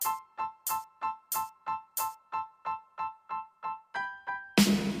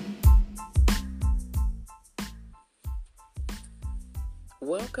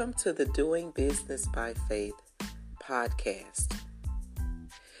Welcome to the Doing Business by Faith podcast.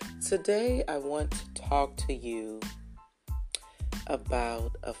 Today I want to talk to you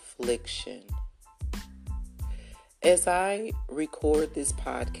about affliction. As I record this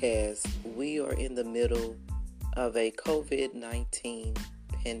podcast, we are in the middle of a COVID-19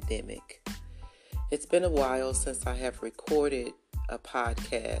 pandemic. It's been a while since I have recorded a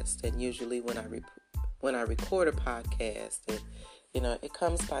podcast, and usually when I record a podcast, it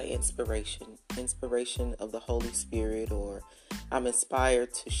comes by inspiration of the Holy Spirit, or I'm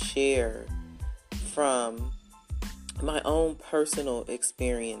inspired to share from my own personal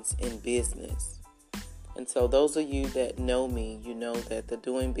experience in business. And so those of you that know me, you know that the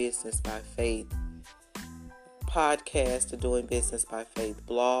Doing Business by Faith podcast, the Doing Business by Faith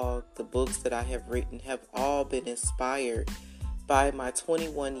blog, the books that I have written have all been inspired by my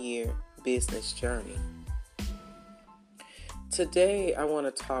 21-year business journey. Today, I want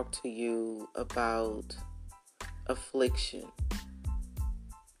to talk to you about affliction.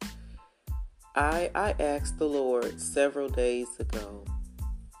 I asked the Lord several days ago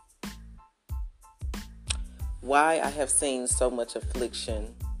why I have seen so much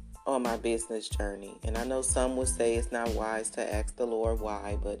affliction on my business journey. And I know some would say it's not wise to ask the Lord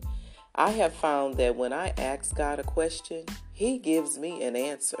why, but I have found that when I ask God a question, He gives me an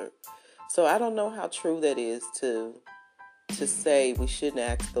answer. So I don't know how true that is to say we shouldn't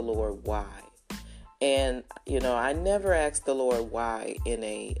ask the Lord why. And, I never ask the Lord why in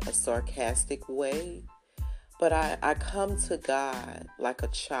a sarcastic way, but I come to God like a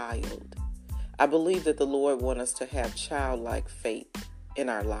child. I believe that the Lord wants us to have childlike faith in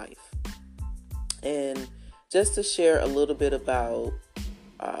our life. And just to share a little bit about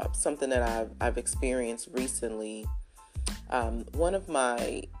something that I've experienced recently, one of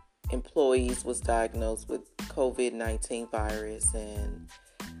my employees was diagnosed with COVID-19 virus, and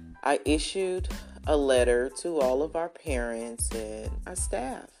I issued a letter to all of our parents and our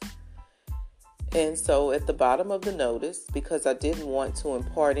staff. And so at the bottom of the notice, because I didn't want to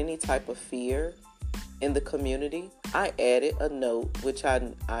impart any type of fear in the community, I added a note, which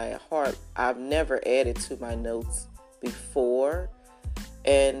I've never added to my notes before.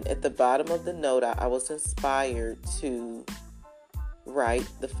 And at the bottom of the note, I was inspired to write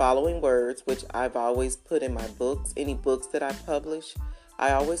the following words, which I've always put in my books. Any books that I publish,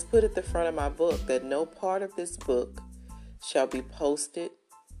 I always put at the front of my book that no part of this book shall be posted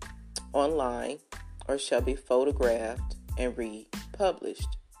online or shall be photographed and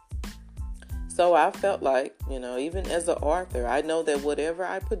republished. So I felt like, even as an author, I know that whatever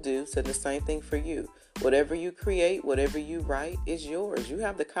I produce, and the same thing for you, whatever you create, whatever you write is yours. You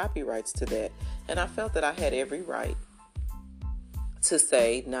have the copyrights to that. And I felt that I had every right to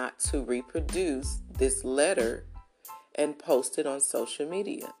say not to reproduce this letter and post it on social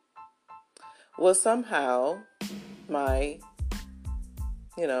media. Well, somehow my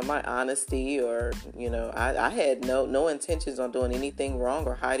honesty, or, I had no intentions on doing anything wrong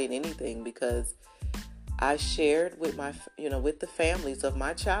or hiding anything, because I shared with with the families of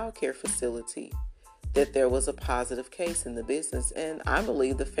my child care facility that there was a positive case in the business. And I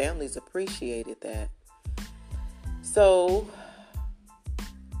believe the families appreciated that. So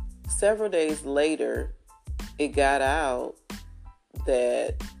several days later, it got out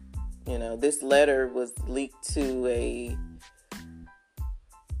that, this letter was leaked to a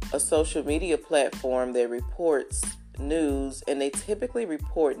social media platform that reports news, and they typically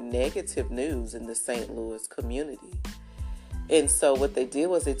report negative news in the St. Louis community. And so what they did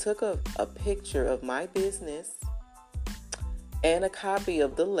was they took a picture of my business and a copy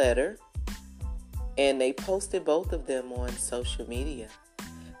of the letter, and they posted both of them on social media.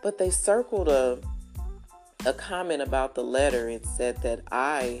 But they circled a comment about the letter and said that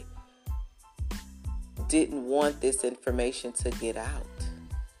I didn't want this information to get out.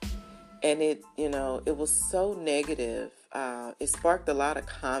 And it was so negative. It sparked a lot of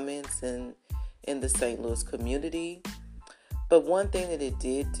comments in the St. Louis community. But one thing that it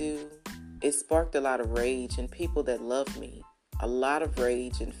did do, it sparked a lot of rage in people that love me. A lot of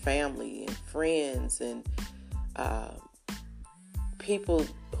rage in family and friends and people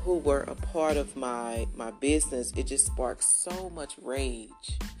who were a part of my business. It just sparked so much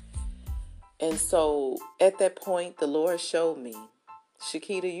rage. And so at that point, the Lord showed me,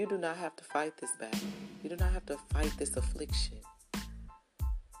 Shakita, you do not have to fight this battle. You do not have to fight this affliction.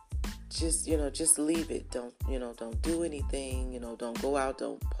 Just leave it. Don't do anything. Don't go out.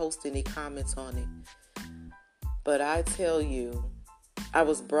 Don't post any comments on it. But I tell you, I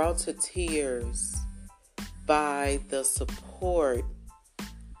was brought to tears by the support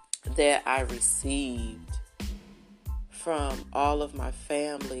that I received from all of my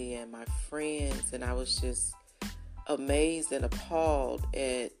family and my friends, and I was just amazed and appalled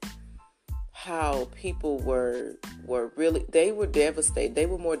at how people were really, they were devastated. They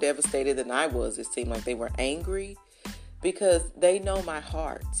were more devastated than I was. It seemed like they were angry because they know my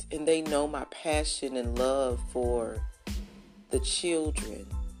heart and they know my passion and love for the children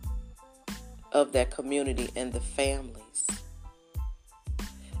of that community and the families.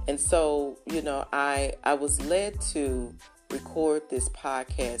 And so, I was led to record this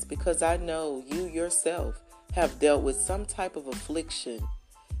podcast because I know you yourself have dealt with some type of affliction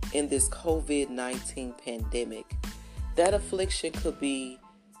in this COVID-19 pandemic. That affliction could be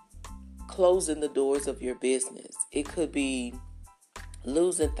closing the doors of your business. It could be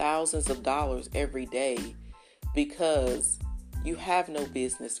losing thousands of dollars every day because you have no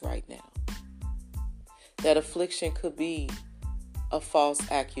business right now. That affliction could be a false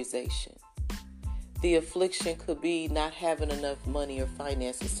accusation. The affliction could be not having enough money or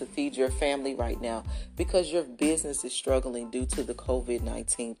finances to feed your family right now because your business is struggling due to the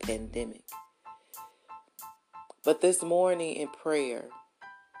COVID-19 pandemic. But this morning in prayer,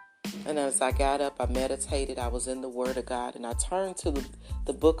 and as I got up, I meditated, I was in the Word of God, and I turned to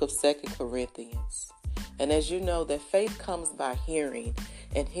the book of 2 Corinthians. And as you know, that faith comes by hearing,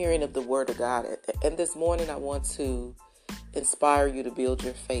 and hearing of the Word of God. And this morning I want to inspire you to build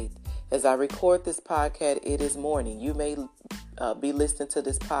your faith. As I record this podcast, it is morning. You may be listening to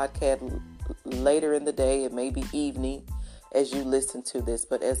this podcast later in the day. It may be evening as you listen to this.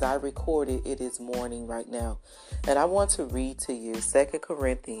 But as I record it, it is morning right now. And I want to read to you 2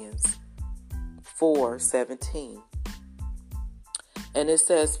 Corinthians 4:17. And it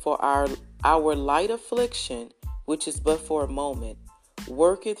says, "For our light affliction, which is but for a moment,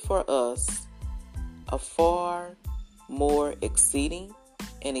 worketh for us a far more exceeding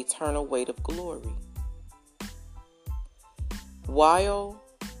and eternal weight of glory. While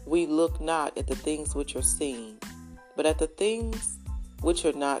we look not at the things which are seen, but at the things which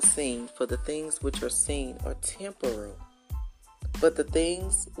are not seen, for the things which are seen are temporal, but the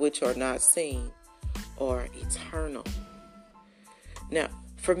things which are not seen are eternal." Now,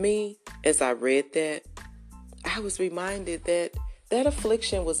 for me, as I read that, I was reminded that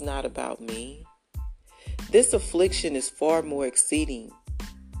affliction was not about me. This affliction is far more exceeding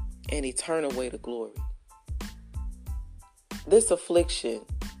an eternal weight of glory. This affliction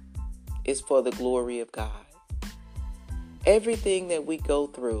is for the glory of God. Everything that we go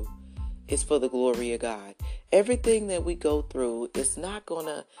through is for the glory of God. Everything that we go through is not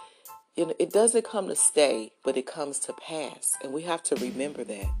gonna, it doesn't come to stay, but it comes to pass. And we have to remember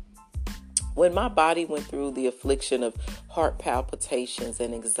that. When my body went through the affliction of heart palpitations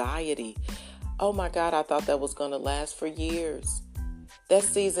and anxiety, oh my God, I thought that was going to last for years. That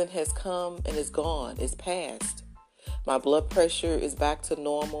season has come and is gone. It's past. My blood pressure is back to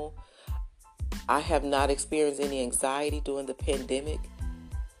normal. I have not experienced any anxiety during the pandemic.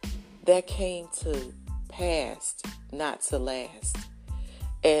 That came to pass, not to last.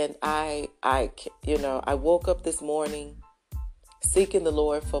 And I woke up this morning seeking the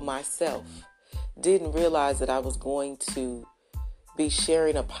Lord for myself. Didn't realize that I was going to be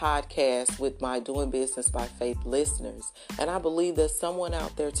sharing a podcast with my Doing Business by Faith listeners. And I believe that someone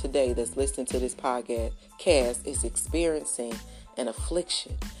out there today that's listening to this podcast is experiencing an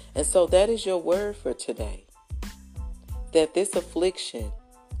affliction. And so that is your word for today. That this affliction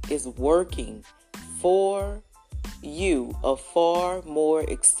is working for you a far more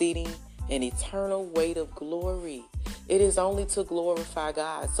exceeding an eternal weight of glory. It is only to glorify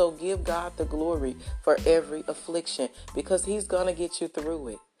God. So give God the glory for every affliction because He's going to get you through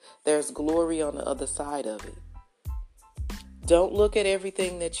it. There's glory on the other side of it. Don't look at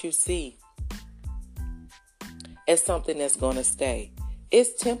everything that you see as something that's going to stay.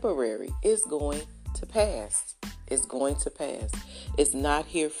 It's temporary. It's going to pass. It's going to pass. It's not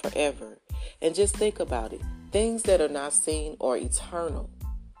here forever. And just think about it. Things that are not seen are eternal.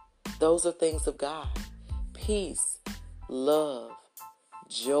 Those are things of God. Peace, love,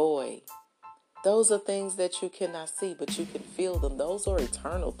 joy. Those are things that you cannot see, but you can feel them. Those are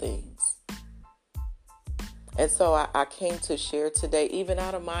eternal things. And so I came to share today, even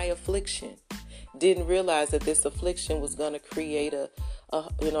out of my affliction. Didn't realize that this affliction was going to create a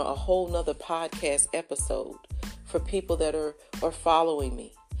whole nother podcast episode for people that are following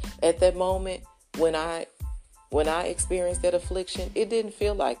me. At that moment, when I experienced that affliction, it didn't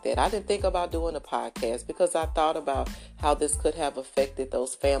feel like that. I didn't think about doing a podcast because I thought about how this could have affected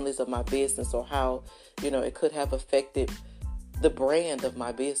those families of my business, or how, it could have affected the brand of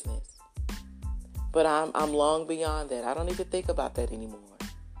my business. But I'm long beyond that. I don't even think about that anymore.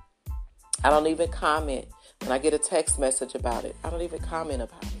 I don't even comment and I get a text message about it, I don't even comment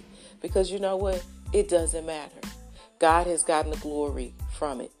about it. Because you know what? It doesn't matter. God has gotten the glory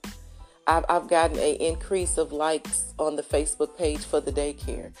from it. I've gotten an increase of likes on the Facebook page for the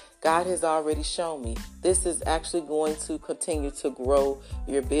daycare. God has already shown me this is actually going to continue to grow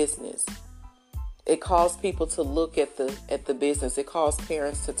your business. It calls people to look at the business. It calls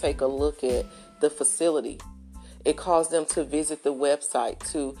parents to take a look at the facility. It calls them to visit the website,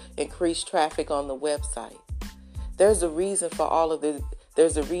 to increase traffic on the website. There's a reason for all of this.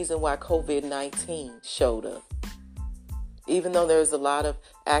 There's a reason why COVID-19 showed up. Even though there's a lot of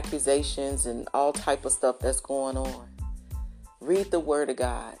accusations and all type of stuff that's going on. Read the Word of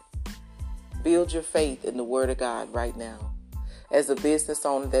God. Build your faith in the Word of God right now. As a business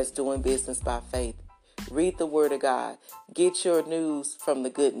owner that's doing business by faith, read the Word of God. Get your news from the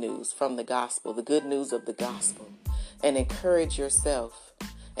good news, from the gospel, the good news of the gospel. And encourage yourself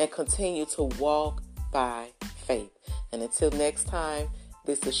and continue to walk by faith. And until next time,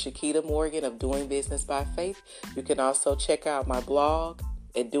 this is Shakita Morgan of Doing Business by Faith. You can also check out my blog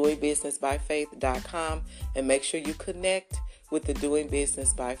at doingbusinessbyfaith.com and make sure you connect with the Doing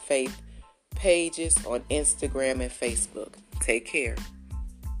Business by Faith pages on Instagram and Facebook. Take care.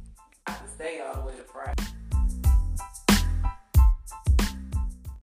 Stay all the way.